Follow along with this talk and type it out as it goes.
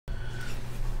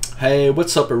Hey,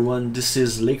 what's up everyone? This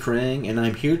is Likrang and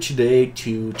I'm here today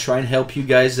to try and help you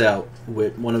guys out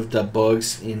with one of the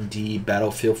bugs in the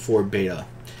Battlefield 4 beta.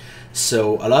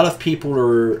 So a lot of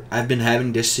people I've been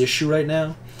having this issue right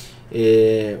now.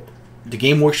 The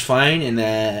game works fine and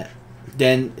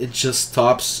then it just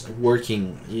stops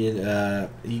working.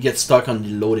 You get stuck on the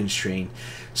loading screen.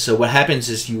 So what happens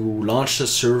is you launch the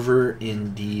server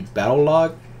in the battle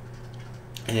log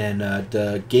and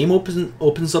the game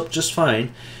opens up just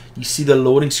fine. You see the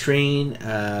loading screen,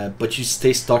 but you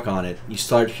stay stuck on it. You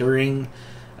start hearing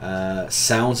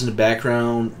sounds in the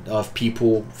background of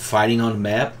people fighting on the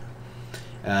map,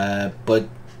 but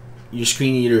your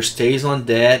screen either stays on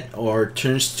that or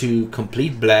turns to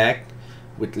complete black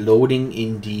with loading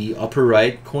in the upper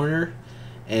right corner,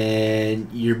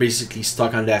 and you're basically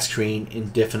stuck on that screen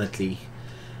indefinitely.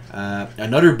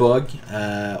 Another bug,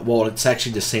 well, it's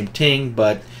actually the same thing,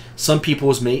 but some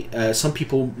people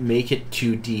make it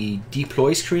to the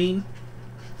deploy screen,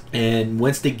 and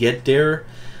once they get there,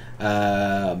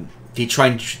 they try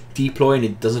and deploy and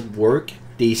it doesn't work.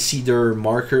 They see their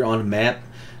marker on the map,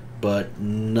 but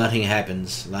nothing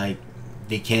happens. Like,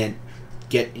 they can't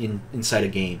get inside a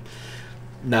game.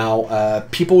 Now,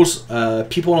 people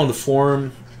on the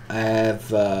forum have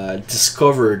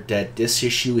discovered that this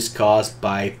issue is caused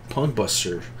by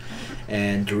Punkbuster.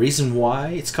 And the reason why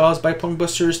it's caused by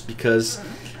Punkbuster is because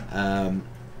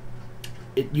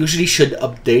it usually should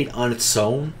update on its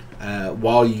own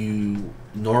while you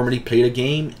normally play the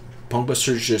game.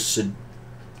 Punkbuster just should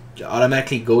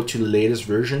automatically go to the latest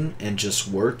version and just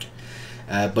work,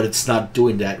 but it's not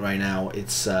doing that right now.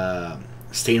 It's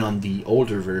staying on the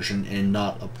older version and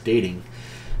not updating.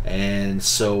 And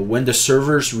so when the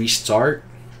servers restart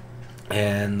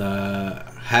and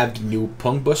have the new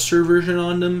Punkbuster version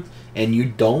on them, and you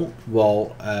don't,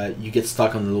 well, you get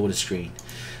stuck on the loading screen.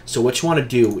 So what you want to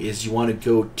do is you want to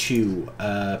go to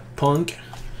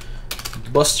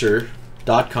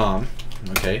punkbuster.com.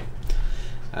 Okay,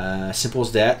 simple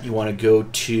as that. You want to go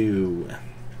to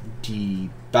the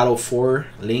Battle 4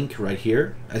 link right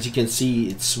here. As you can see,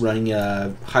 it's running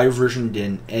a higher version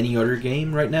than any other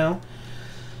game right now.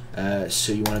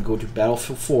 So you want to go to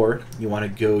Battlefield 4. You want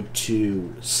to go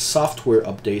to software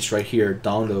updates right here,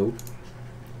 download.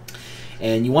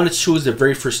 And you want to choose the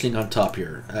very first link on top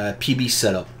here, PB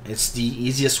setup. It's the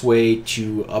easiest way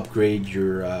to upgrade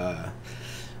your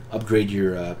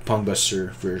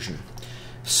Punkbuster version.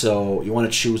 So you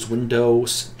want to choose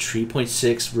Windows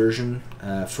 3.6 version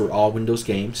for all Windows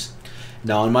games.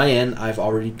 Now on my end, I've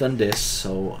already done this,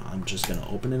 so I'm just gonna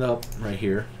open it up right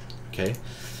here. Okay,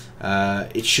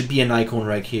 it should be an icon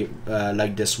right here,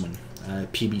 like this one,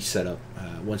 PB setup.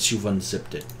 Once you've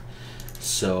unzipped it,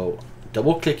 so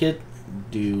double click it.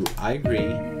 Do I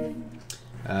agree?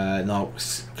 Now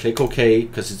click OK,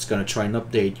 because it's gonna try and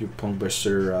update your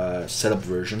Punkbuster setup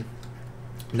version.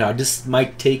 Now this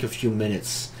might take a few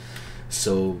minutes,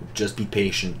 so just be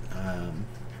patient.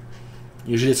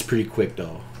 Usually it's pretty quick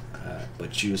though,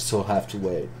 but you still have to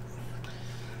wait.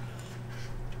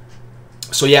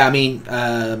 So yeah, I mean,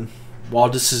 while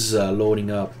this is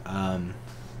loading up,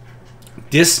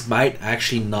 this might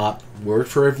actually not work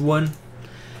for everyone.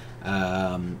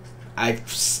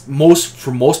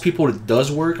 For most people it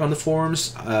does work on the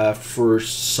forums. For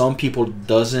some people it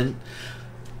doesn't.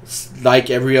 Like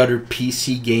every other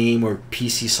PC game or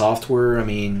PC software, I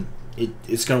mean,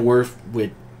 it's gonna work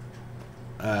with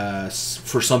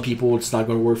for some people. It's not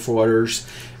gonna work for others.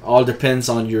 All depends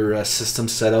on your system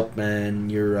setup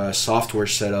and your software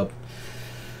setup.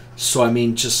 So I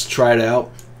mean, just try it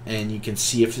out and you can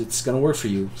see if it's gonna work for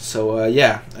you. So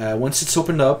yeah, once it's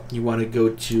opened up, you want to go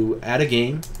to add a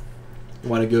game. You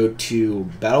want to go to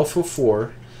Battlefield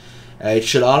 4. It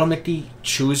should automatically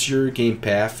choose your game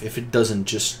path. If it doesn't,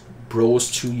 just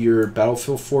browse to your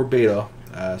Battlefield 4 beta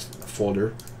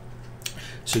folder.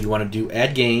 So you want to do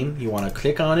add game. You want to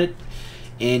click on it,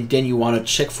 and then you want to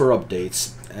check for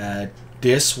updates.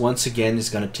 This once again is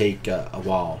going to take a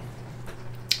while,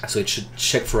 so it should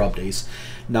check for updates.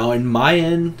 Now in my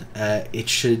end, it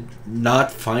should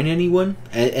not find any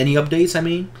updates. I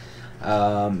mean.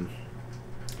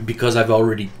 Because I've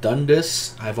already done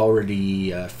this, I've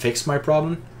already fixed my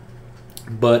problem.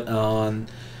 But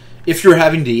if you're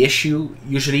having the issue,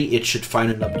 usually it should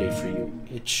find an update for you.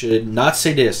 It should not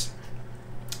say this.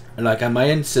 Like on my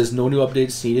end, it says no new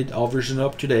updates needed, all versions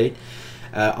up to date.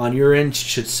 On your end, it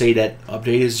should say that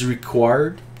update is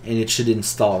required, and it should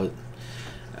install it.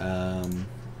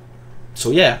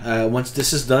 So yeah, once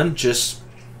this is done, just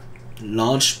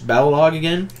launch Battlelog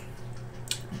again.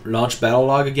 Launch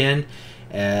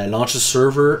a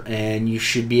server, and you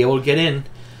should be able to get in.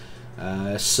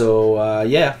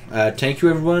 Yeah, thank you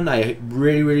everyone. I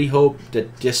really hope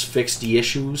that this fixed the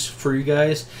issues for you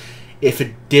guys. If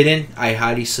it didn't, I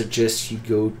highly suggest you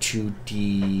go to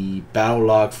the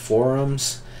Battlelog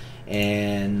forums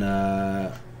and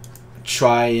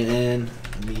try and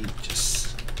let me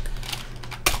just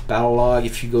Battlelog.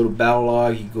 If you go to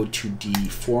Battlelog, you go to the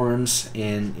forums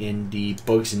and in the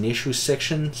bugs and issues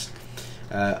sections.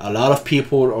 A lot of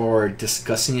people are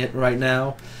discussing it right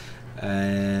now,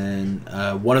 and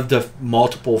one of the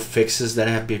multiple fixes that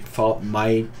have been found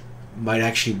might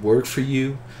actually work for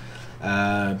you.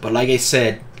 But like I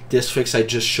said, this fix I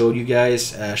just showed you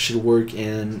guys should work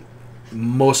in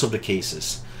most of the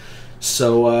cases.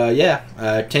 So yeah,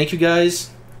 thank you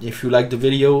guys. If you like the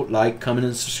video, like, comment,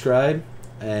 and subscribe,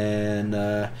 and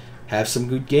have some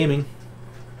good gaming.